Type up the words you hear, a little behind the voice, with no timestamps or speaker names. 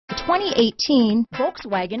2018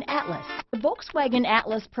 Volkswagen Atlas. The Volkswagen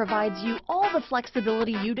Atlas provides you all the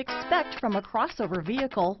flexibility you'd expect from a crossover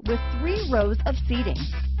vehicle with 3 rows of seating.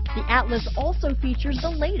 The Atlas also features the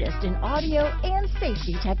latest in audio and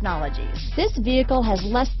safety technologies. This vehicle has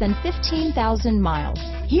less than 15,000 miles.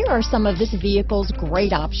 Here are some of this vehicle's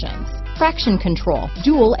great options: traction control,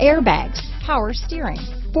 dual airbags, power steering,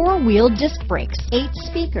 4-wheel disc brakes, 8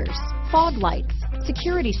 speakers, fog lights,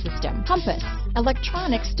 security system, compass,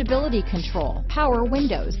 electronic stability control, power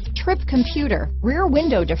windows, trip computer, rear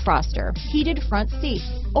window defroster, heated front seats,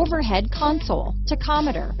 overhead console,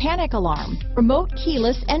 tachometer, panic alarm, remote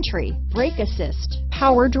keyless entry, brake assist,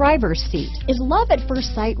 power driver's seat. Is love at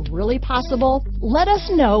first sight really possible? Let us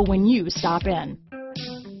know when you stop in.